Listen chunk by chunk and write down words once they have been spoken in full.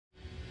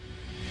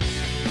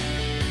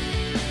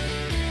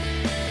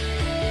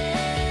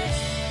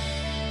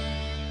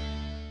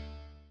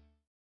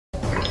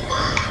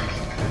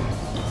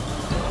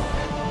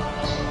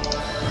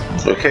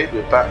Okay,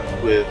 we're back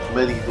with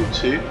Medieval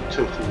 2,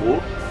 Total War,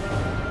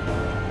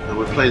 and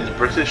we're playing the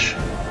British,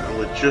 and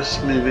we're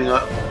just moving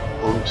up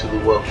onto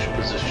the Welsh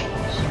positions.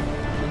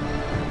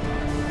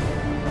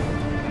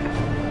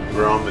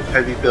 We're armed with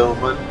heavy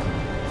billmen,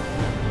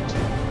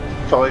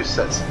 5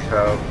 sets of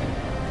cav,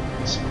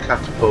 some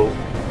catapult,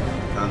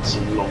 and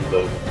some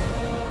longbow.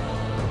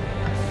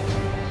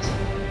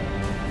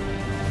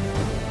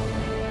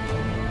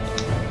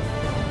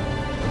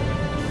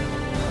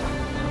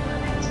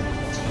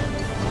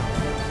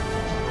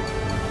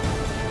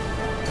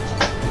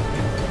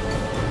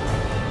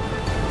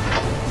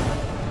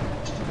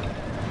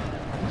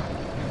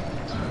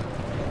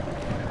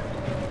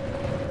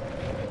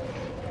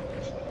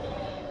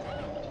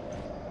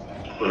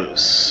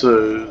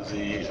 So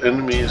the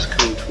enemy is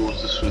coming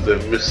towards us with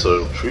their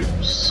missile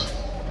troops,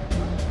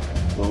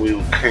 and we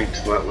will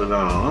counter that with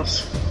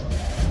ours.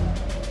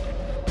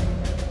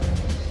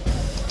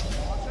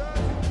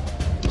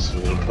 So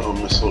we're going to put our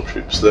missile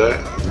troops there,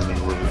 and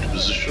then we'll run into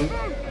position.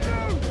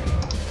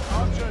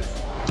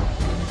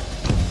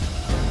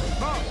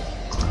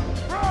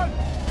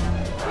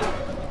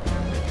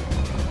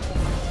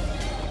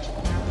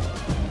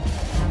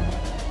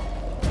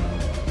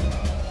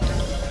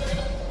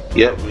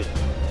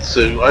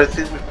 So I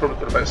think we've probably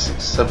got about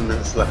 6-7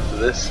 minutes left of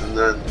this, and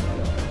then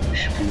we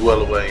should be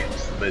well away into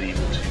the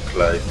Medieval 2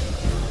 play.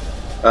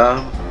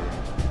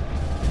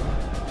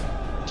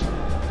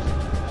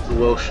 The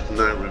Welsh have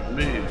now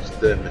removed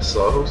their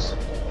missiles,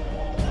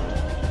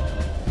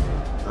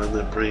 and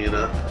they're bringing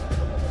up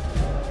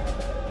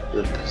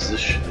their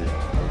positioning.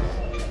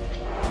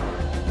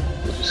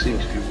 They just seem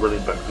to be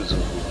running backwards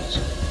and forwards.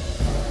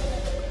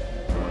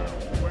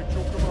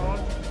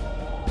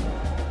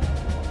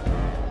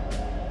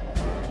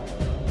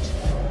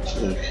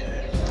 Okay.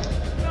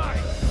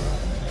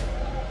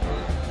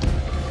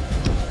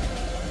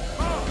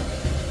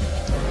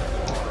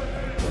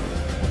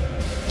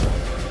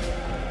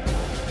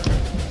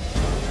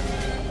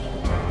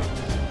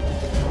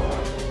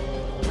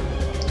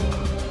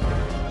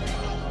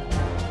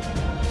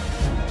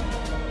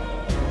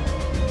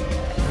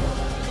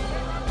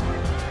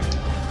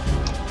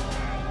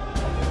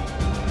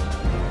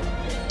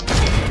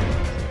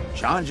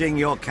 Charging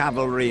your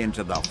cavalry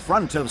into the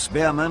front of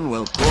spearmen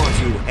will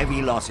cause you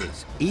heavy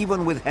losses,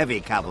 even with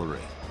heavy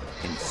cavalry.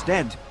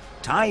 Instead,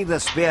 tie the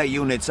spear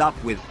units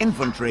up with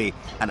infantry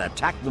and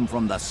attack them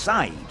from the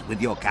side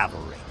with your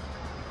cavalry.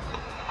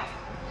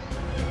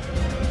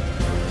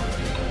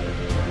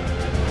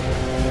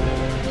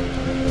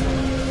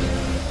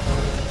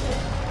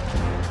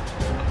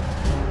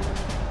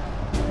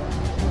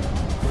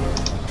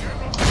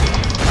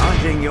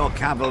 Charging your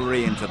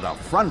cavalry into the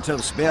front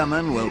of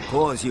spearmen will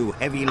cause you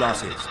heavy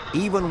losses,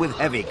 even with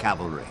heavy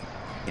cavalry.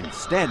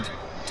 Instead,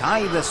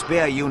 tie the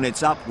spear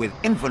units up with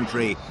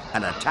infantry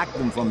and attack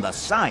them from the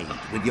side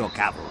with your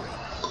cavalry.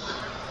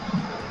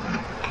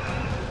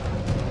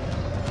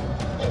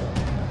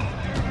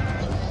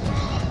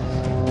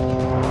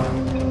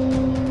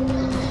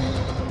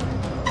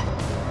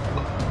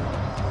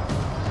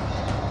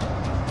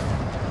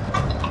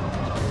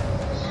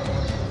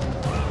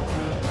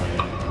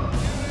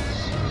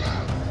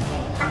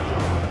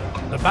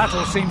 The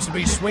battle seems to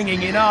be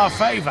swinging in our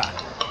favour.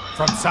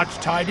 From such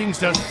tidings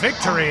does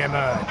victory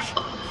emerge.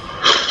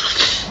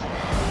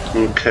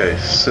 Okay,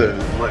 so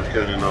it might be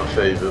going in our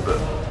favour, but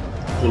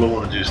all I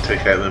want to do is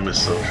take out their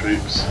missile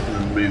troops and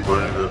then move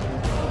over.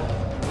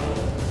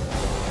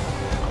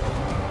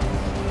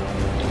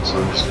 So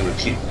I'm just going to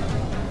keep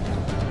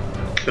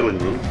killing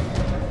them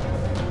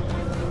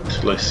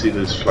until I see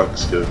those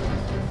flags go.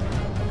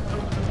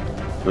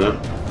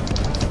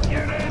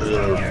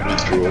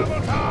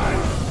 Withdraw.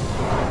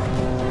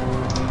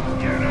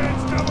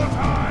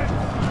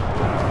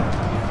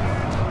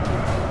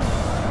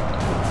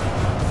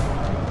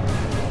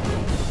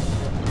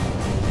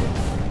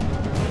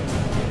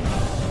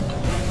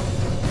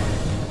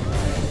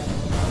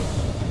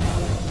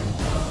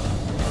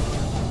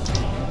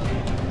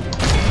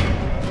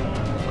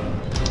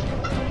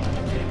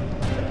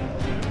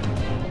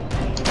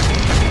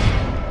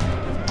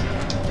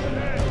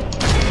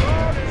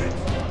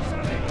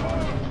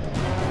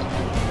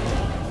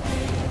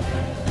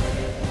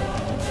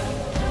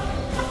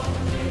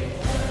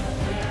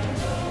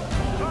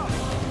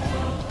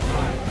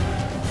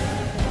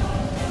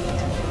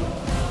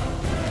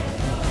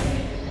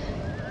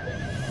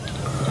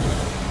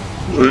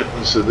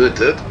 Right, so they're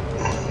dead.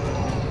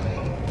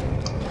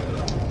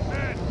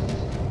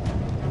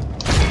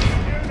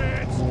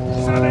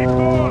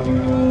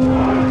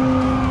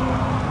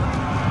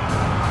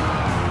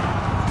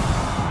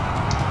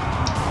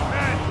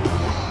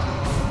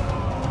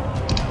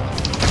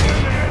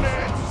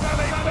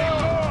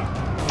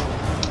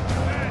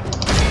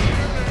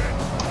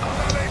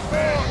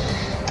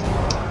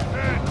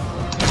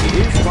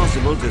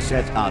 To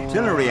set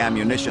artillery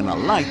ammunition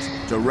alight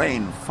to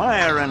rain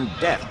fire and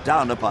death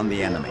down upon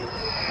the enemy.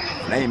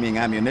 Flaming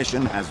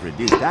ammunition has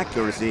reduced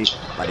accuracy,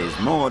 but is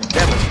more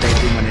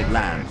devastating when it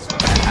lands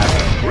and has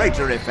a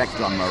greater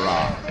effect on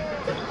morale.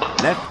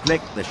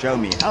 Left-click the Show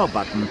Me How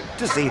button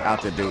to see how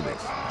to do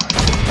this.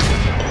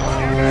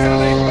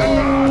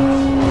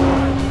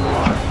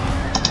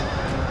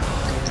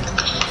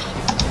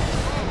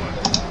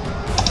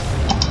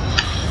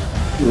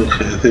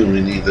 Okay, I think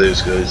we need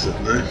those guys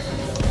then now.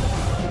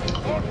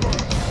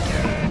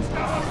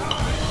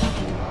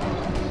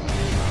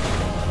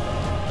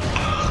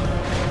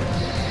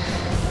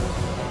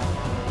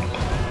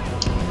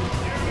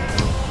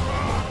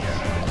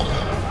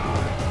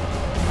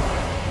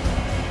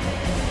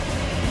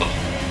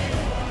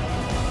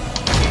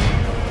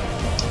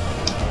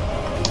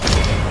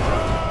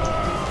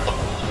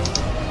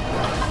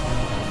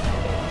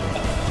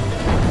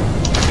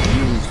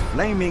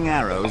 Flaming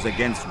arrows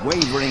against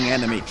wavering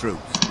enemy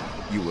troops.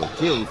 You will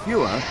kill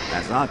fewer,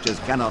 as archers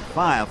cannot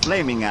fire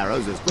flaming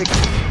arrows as quickly.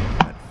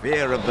 But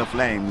fear of the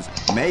flames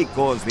may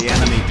cause the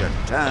enemy to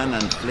turn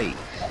and flee.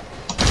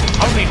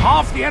 Only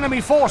half the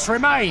enemy force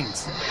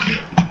remains.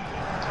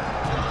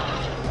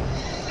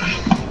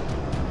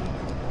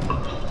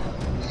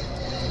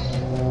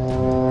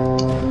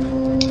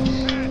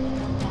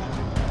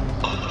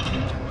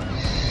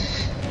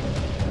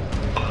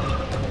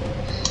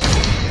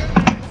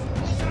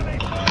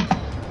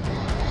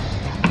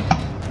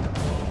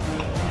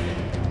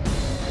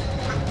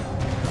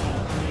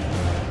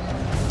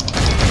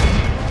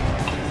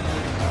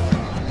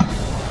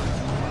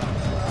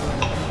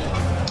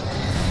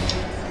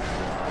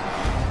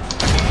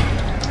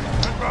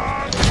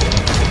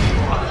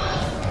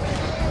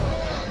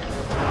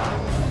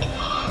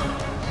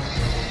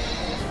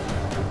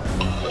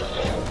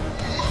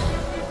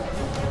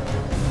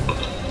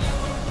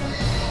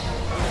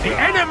 The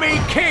enemy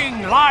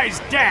king lies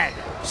dead,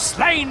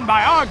 slain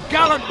by our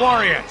gallant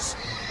warriors.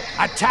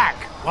 Attack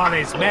while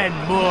his men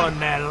mourn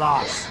their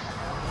loss.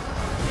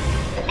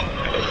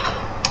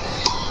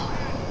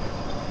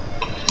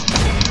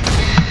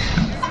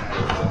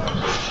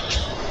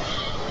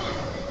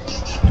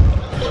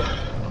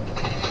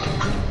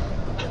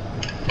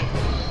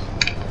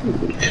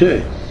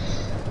 Okay.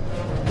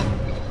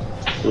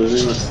 Well, I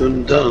think that's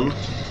them done.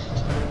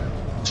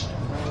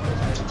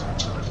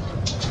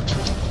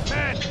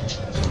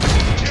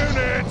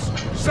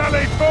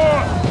 Sally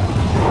forth!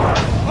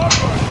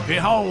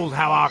 Behold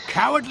how our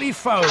cowardly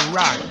foe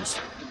runs.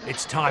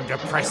 It's time to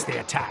press the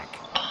attack.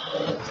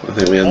 I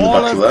think we end the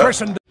battle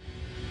there.